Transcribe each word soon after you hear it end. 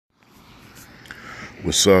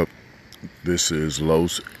What's up? This is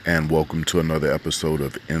Los, and welcome to another episode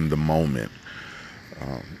of In the Moment.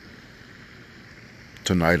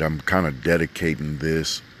 Tonight, I'm kind of dedicating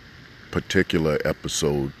this particular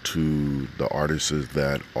episode to the artists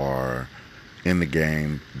that are in the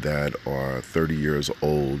game that are 30 years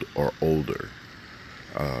old or older.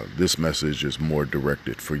 This message is more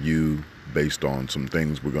directed for you based on some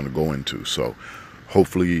things we're going to go into. So,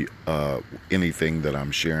 hopefully, anything that I'm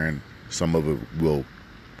sharing, some of it will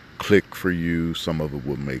click for you, some of it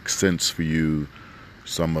will make sense for you,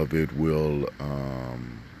 some of it will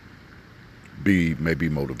be maybe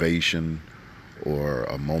motivation or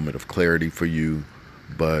a moment of clarity for you,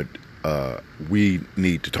 but we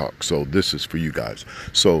need to talk. So this is for you guys.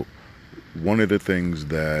 So one of the things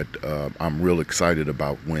that I'm real excited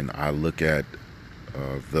about when I look at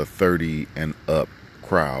the 30 and up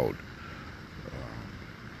crowd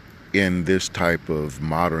in this type of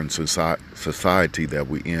modern society that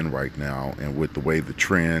we're in right now, and with the way the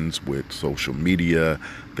trends with social media,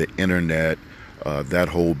 the internet, that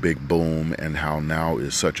whole big boom, and how now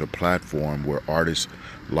is such a platform where artists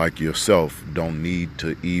like yourself don't need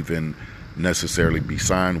to even necessarily be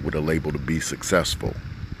signed with a label to be successful.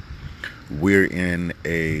 We're in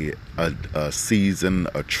a season,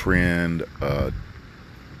 a trend,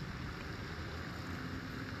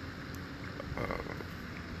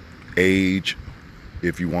 age,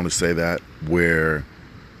 if you want to say that, where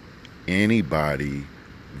anybody,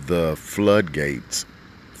 the floodgates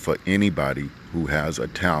for anybody who has a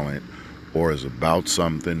talent or is about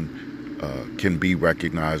something, can be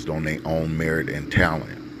recognized on their own merit and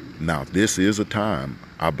talent. Now, this is a time,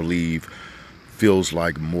 I believe, feels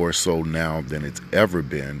like more so now than it's ever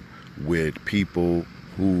been, with people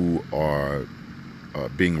who are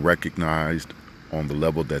being recognized on the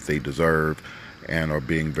level that they deserve and are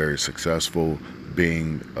being very successful,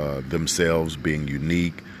 being themselves, being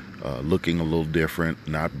unique, looking a little different,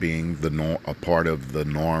 not being a part of the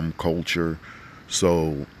norm culture.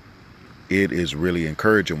 So it is really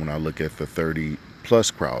encouraging when I look at the 30 plus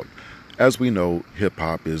crowd. As we know, hip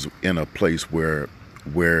hop is in a place where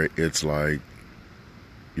it's like,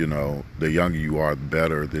 you know, the younger you are, the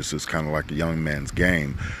better. This is kind of like a young man's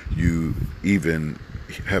game. You even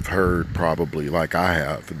have heard, probably like I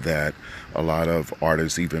have, that a lot of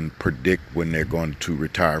artists even predict when they're going to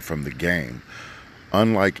retire from the game.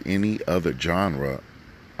 Unlike any other genre,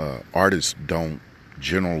 artists don't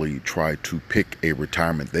generally try to pick a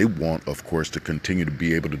retirement. They want, of course, to continue to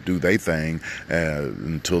be able to do their thing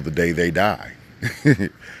until the day they die.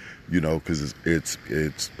 You know, because it's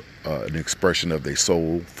an expression of their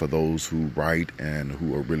soul for those who write and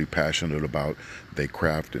who are really passionate about their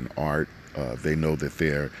craft and art. They know that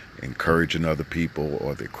they're encouraging other people,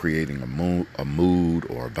 or they're creating a mood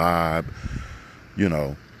or a vibe. You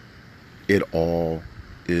know, it all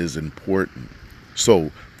is important.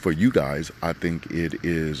 So for you guys, I think it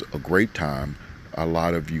is a great time. A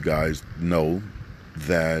lot of you guys know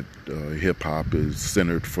that hip hop is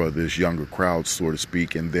centered for this younger crowd, so to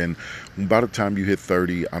speak. And then by the time you hit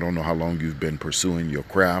 30, I don't know how long you've been pursuing your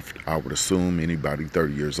craft. I would assume anybody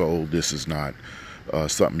 30 years old, this is not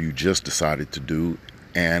something you just decided to do.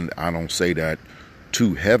 And I don't say that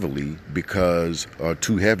too heavy because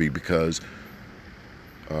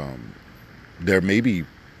there may be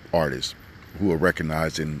artists who are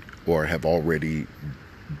recognizing or have already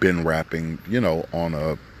been rapping, you know, on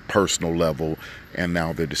a personal level, and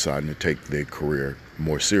now they're deciding to take their career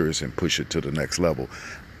more serious and push it to the next level.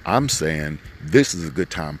 I'm saying this is a good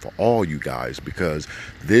time for all you guys, because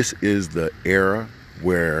this is the era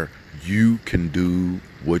where you can do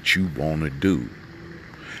what you want to do,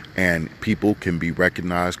 and people can be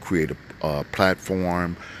recognized, create a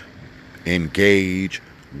platform, engage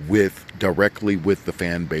directly with the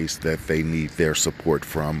fan base that they need their support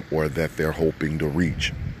from, or that they're hoping to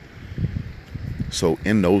reach. So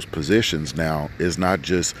in those positions now, is not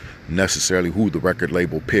just necessarily who the record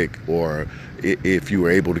label pick, or if you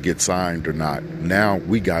were able to get signed or not. Now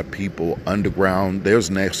we got people underground.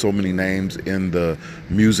 There's so many names in the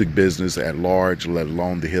music business at large, let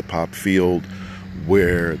alone the hip hop field,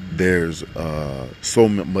 where there's so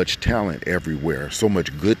much talent everywhere, so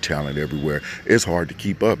much good talent everywhere. It's hard to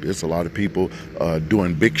keep up. It's a lot of people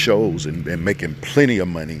doing big shows and making plenty of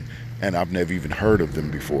money, and I've never even heard of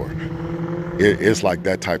them before. It's like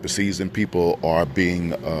that type of season. People are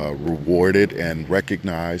being rewarded and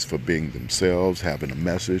recognized for being themselves, having a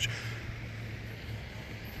message,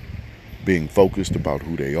 being focused about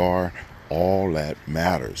who they are. All that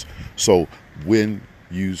matters. So when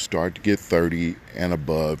you start to get 30 and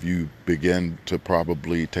above, you begin to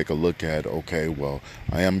probably take a look at, okay, well,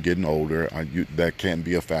 I am getting older. That can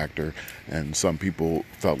be a factor. And some people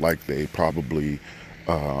felt like they probably,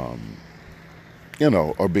 are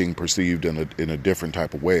being perceived in a different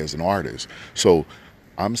type of way as an artist. So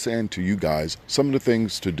I'm saying to you guys, some of the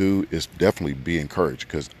things to do is definitely be encouraged,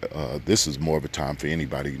 because this is more of a time for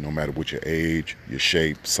anybody, no matter what your age, your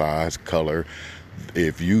shape, size, color.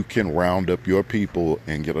 If you can round up your people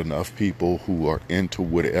and get enough people who are into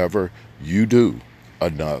whatever you do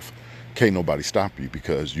enough, can't nobody stop you,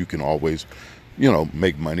 because you can always,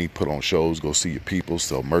 make money, put on shows, go see your people,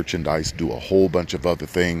 sell merchandise, do a whole bunch of other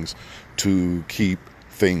things to keep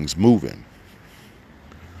things moving.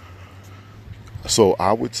 So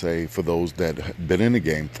I would say, for those that have been in the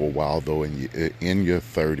game for a while, though, in your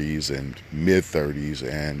 30s and mid 30s,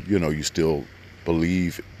 and you still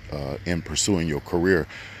believe in pursuing your career,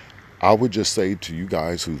 I would just say to you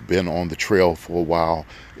guys who've been on the trail for a while,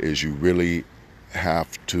 is you really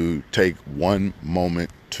have to take one moment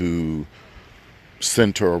to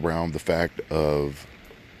center around the fact of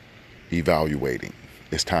evaluating.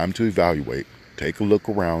 It's time to evaluate. Take a look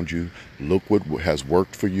around you. Look what has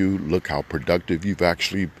worked for you. Look how productive you've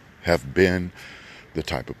actually have been, the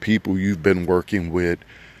type of people you've been working with,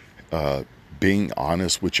 being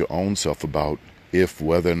honest with your own self about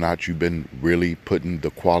whether or not you've been really putting the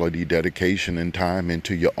quality, dedication, and time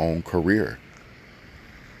into your own career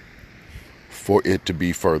for it to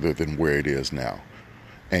be further than where it is now.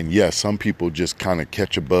 And yes, some people just kind of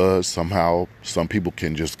catch a buzz somehow. Some people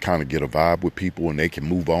can just kind of get a vibe with people, and they can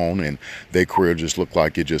move on, and their career just look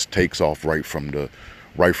like it just takes off right from the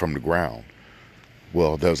ground.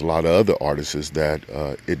 Well, there's a lot of other artists that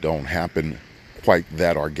it don't happen quite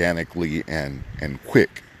that organically and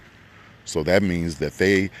quick. So that means that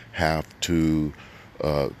they have to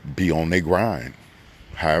be on their grind,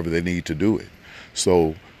 however they need to do it.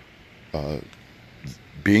 So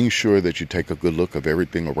being sure that you take a good look of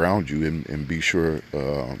everything around you, and be sure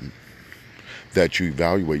that you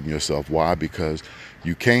evaluate yourself. Why? Because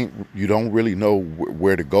you don't really know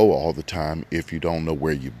where to go all the time if you don't know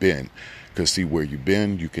where you've been. Because see, where you've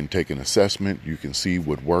been, you can take an assessment, you can see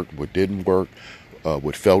what worked, what didn't work,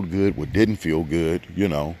 what felt good, what didn't feel good,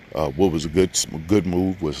 what was a good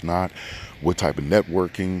move, was not, what type of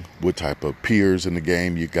networking, what type of peers in the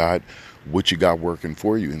game you got, what you got working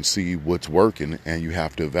for you, and see what's working. And you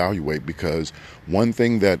have to evaluate, because one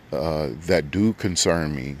thing that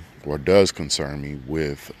does concern me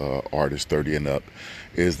with artists 30 and up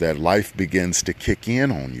is that life begins to kick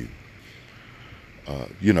in on you.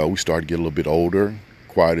 We start to get a little bit older.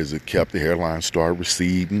 Quiet as it kept, the hairline start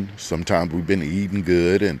receding. Sometimes we've been eating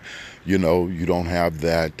good, and you don't have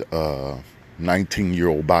that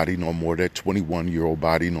 19-year-old body no more, that 21-year-old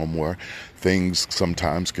body no more. Things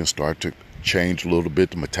sometimes can start to change a little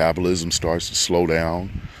bit. The metabolism starts to slow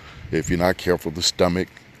down. If you're not careful, the stomach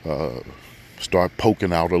start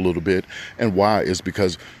poking out a little bit. And why? Is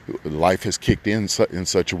because life has kicked in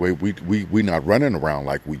such a way we not running around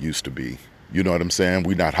like we used to be. You know what I'm saying?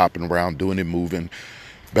 We're not hopping around, doing it, moving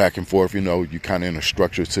back and forth. You kind of in a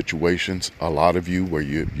structured situations, a lot of you, where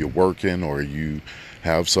you're working, or you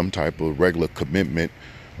have some type of regular commitment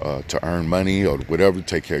to earn money or whatever, to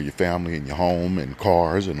take care of your family and your home and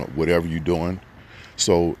cars and whatever you're doing.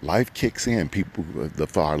 So life kicks in. People,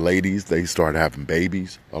 for our ladies, they start having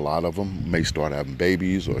babies. A lot of them may start having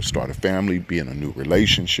babies or start a family, be in a new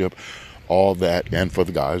relationship. All that, and for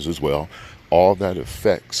the guys as well, all that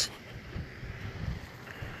affects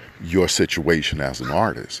your situation as an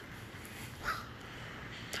artist.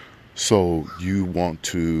 So you want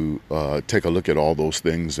to take a look at all those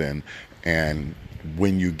things, and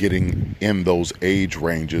when you're getting in those age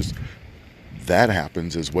ranges, that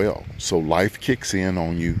happens as well. So life kicks in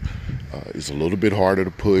on you. It's a little bit harder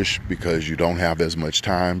to push because you don't have as much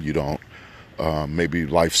time. You don't maybe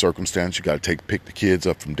life circumstance, you got to pick the kids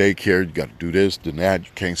up from daycare, you got to do this, then that.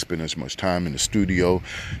 You can't spend as much time in the studio.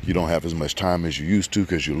 You don't have as much time as you used to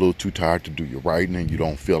because you're a little too tired to do your writing, and you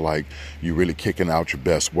don't feel like you're really kicking out your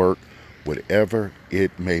best work. Whatever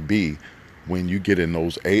it may be, when you get in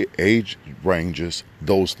those age ranges,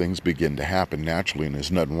 those things begin to happen naturally, and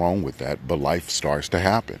there's nothing wrong with that, but life starts to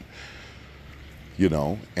happen,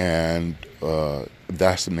 and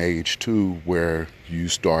that's an age too where you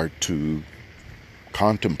start to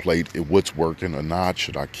contemplate what's working or not.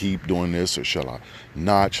 Should I keep doing this or should I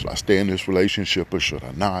not? Should I stay in this relationship or should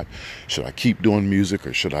I not? Should I keep doing music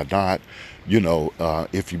or should I not?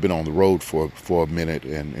 If you've been on the road for a minute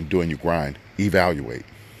and doing your grind, evaluate.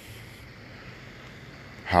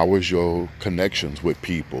 How is your connections with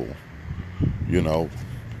people?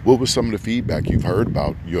 What was some of the feedback you've heard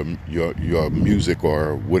about your music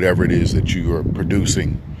or whatever it is that you are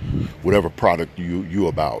producing, whatever product you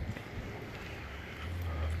about,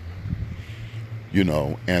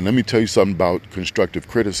 And let me tell you something about constructive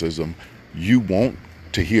criticism. You want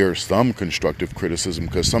to hear some constructive criticism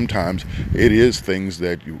because sometimes it is things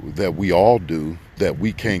that we all do that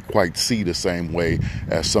we can't quite see the same way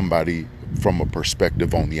as somebody from a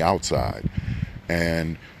perspective on the outside.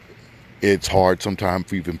 And it's hard sometimes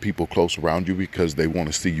for even people close around you because they want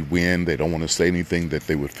to see you win. They don't want to say anything that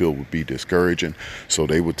they would feel would be discouraging. So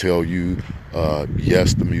they would tell you,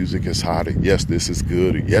 yes, the music is hot. Yes, this is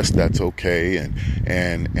good. Yes, that's okay. And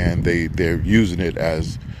they're using it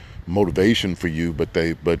as motivation for you, but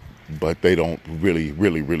they don't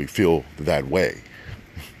really feel that way,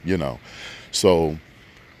 So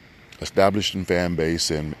establishing fan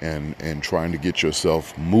base and trying to get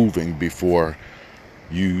yourself moving before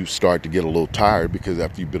you start to get a little tired, because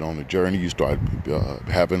after you've been on a journey, you start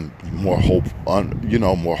having more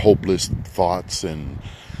more hopeless thoughts, and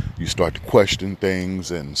you start to question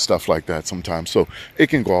things and stuff like that sometimes. So it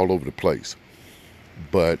can go all over the place.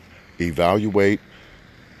 But evaluate,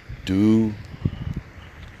 do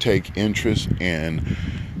take interest, and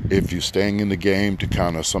if you're staying in the game, to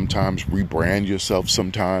kind of sometimes rebrand yourself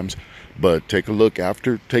sometimes, but take a look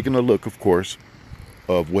after taking a look, of course,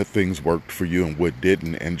 of what things worked for you and what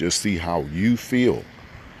didn't, and just see how you feel.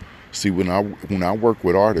 See, when I work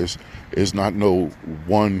with artists, it's not no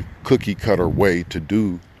one cookie cutter way to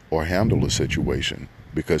do or handle a situation,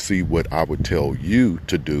 because see, what I would tell you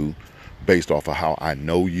to do based off of how I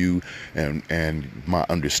know you and my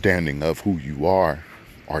understanding of who you are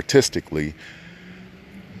artistically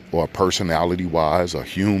or personality wise, or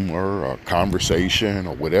humor or conversation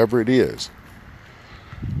or whatever it is,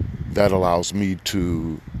 that allows me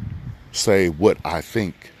to say what I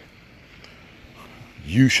think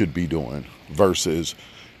you should be doing, versus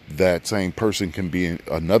that same person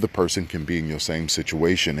another person can be in your same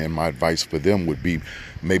situation, and my advice for them would be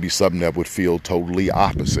maybe something that would feel totally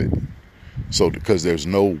opposite. So because there's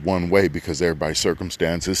no one way, because everybody's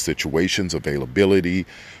circumstances, situations, availability,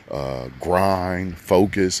 grind,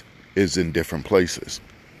 focus is in different places.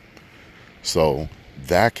 So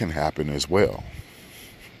that can happen as well.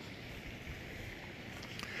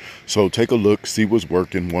 So take a look, see what's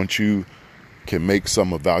working. Once you can make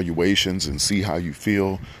some evaluations and see how you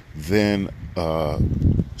feel, then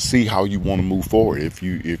see how you want to move forward. If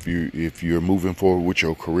you're moving forward with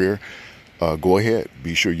your career, go ahead.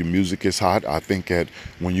 Be sure your music is hot. I think that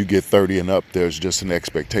when you get 30 and up, there's just an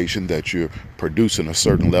expectation that you're producing a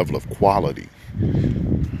certain level of quality.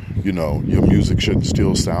 Your music shouldn't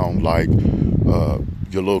still sound like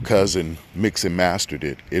your little cousin mixed and mastered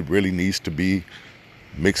it. It really needs to be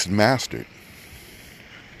mixed and mastered,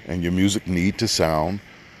 and your music need to sound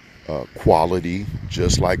quality,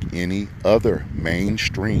 just like any other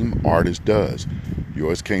mainstream artist does.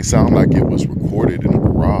 Yours can't sound like it was recorded in a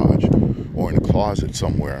garage or in a closet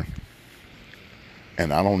somewhere.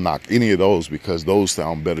 And I don't knock any of those, because those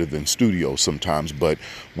sound better than studios sometimes. But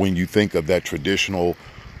when you think of that traditional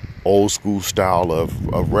old school style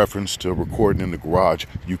of reference to recording in the garage,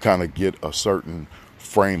 you kind of get a certain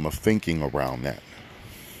frame of thinking around that.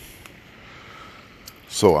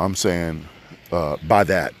 So I'm saying by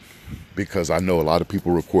that, because I know a lot of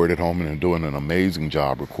people record at home and are doing an amazing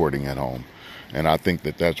job recording at home. And I think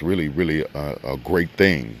that that's really a great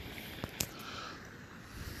thing.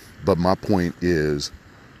 But my point is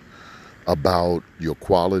about your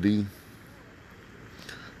quality,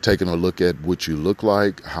 taking a look at what you look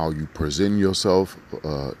like, how you present yourself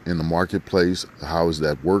in the marketplace. How is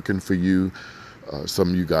that working for you? Some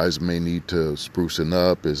of you guys may need to sprucing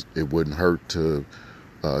up. It wouldn't hurt to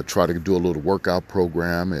try to do a little workout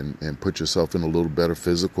program and put yourself in a little better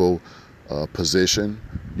physical position,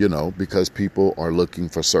 because people are looking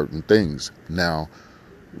for certain things. Now,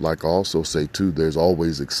 like I also say too, there's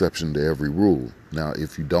always exception to every rule. Now,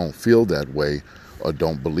 if you don't feel that way or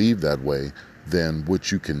don't believe that way, then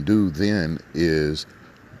what you can do then is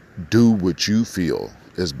do what you feel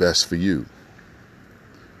is best for you.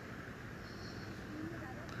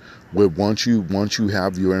 Once you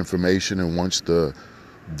have your information, and once the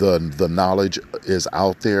knowledge is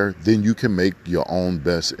out there, then you can make your own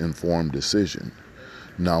best informed decision.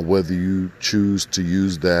 Now, whether you choose to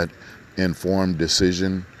use that informed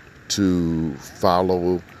decision to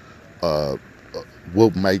follow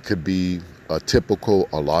what could be a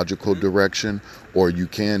logical direction, or you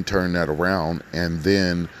can turn that around and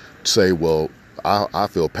then say, well, I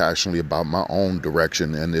feel passionately about my own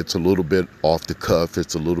direction, and it's a little bit off the cuff.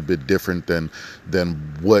 It's a little bit different than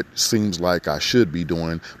what seems like I should be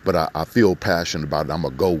doing, but I feel passionate about it. I'm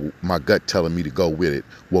gonna go. My gut telling me to go with it.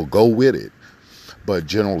 Well, go with it. But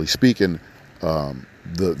generally speaking,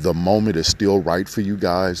 the moment is still right for you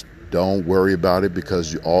guys. Don't worry about it,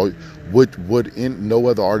 because no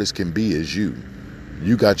other artist can be is you.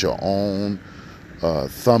 You got your own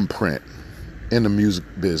thumbprint in the music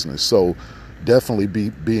business. So definitely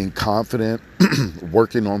being confident,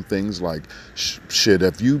 working on things like shit.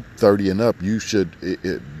 If you 30 and up, you should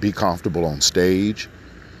be comfortable on stage.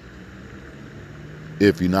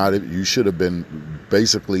 If you're not, you should have been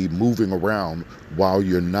basically moving around. While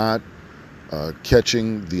you're not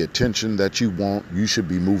catching the attention that you want, you should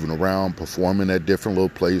be moving around, performing at different little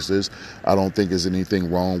places. I don't think there's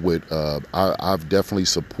anything wrong with, I've definitely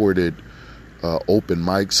supported open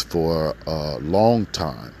mics for a long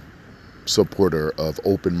time. Supporter of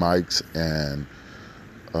open mics and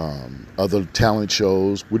other talent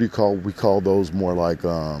shows. What do you call? We call those more like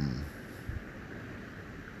what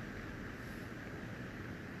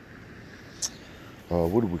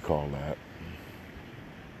do we call that?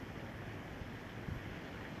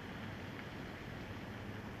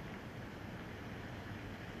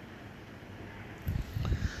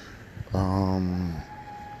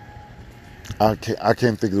 I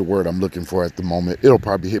can't think of the word I'm looking for at the moment. It'll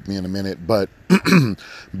probably hit me in a minute. But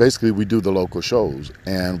basically, we do the local shows,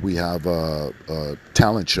 and we have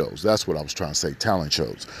talent shows. That's what I was trying to say, talent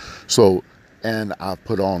shows. So, and I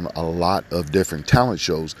put on a lot of different talent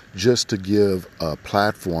shows just to give a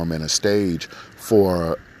platform and a stage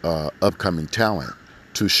for upcoming talent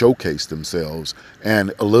to showcase themselves,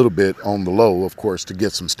 and a little bit on the low, of course, to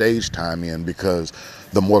get some stage time in, because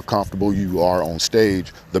the more comfortable you are on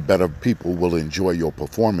stage, the better people will enjoy your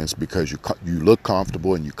performance, because you look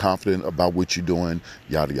comfortable and you're confident about what you're doing,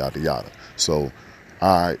 yada, yada, yada. So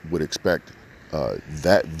I would expect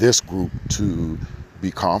that this group to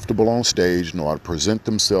be comfortable on stage, know how to present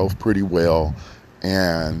themselves pretty well,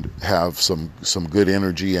 and have some good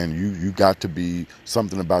energy. And you got to be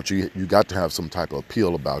something about you. You got to have some type of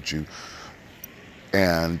appeal about you.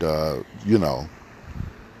 And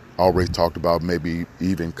already talked about maybe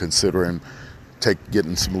even considering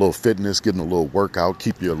getting some little fitness, getting a little workout,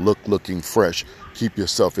 keep your looking fresh, keep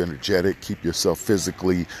yourself energetic, keep yourself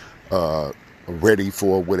physically ready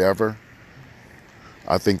for whatever.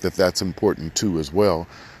 I think that's important too as well.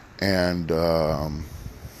 And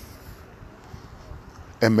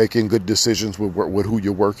making good decisions with who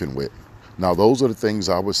you're working with. Now, those are the things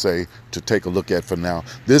I would say to take a look at for now.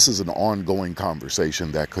 This is an ongoing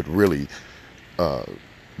conversation that could really,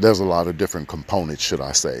 there's a lot of different components, should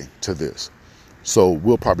I say, to this. So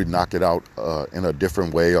we'll probably knock it out in a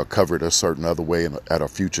different way, or cover it a certain other way at a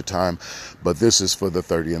future time. But this is for the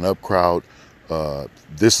 30 and up crowd.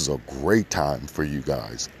 This is a great time for you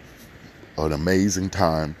guys. An amazing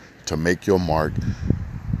time to make your mark.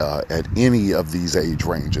 At any of these age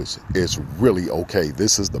ranges, it's really okay.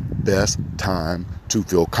 This is the best time to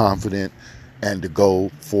feel confident and to go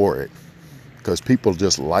for it, because people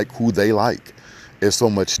just like who they like. There's so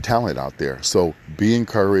much talent out there. So be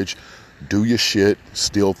encouraged, do your shit,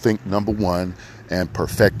 still think number one, and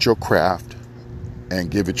perfect your craft and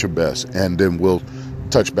give it your best. And then we'll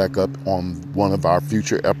touch back up on one of our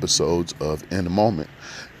future episodes of In a Moment.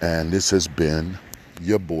 And this has been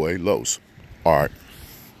your boy Los. All right.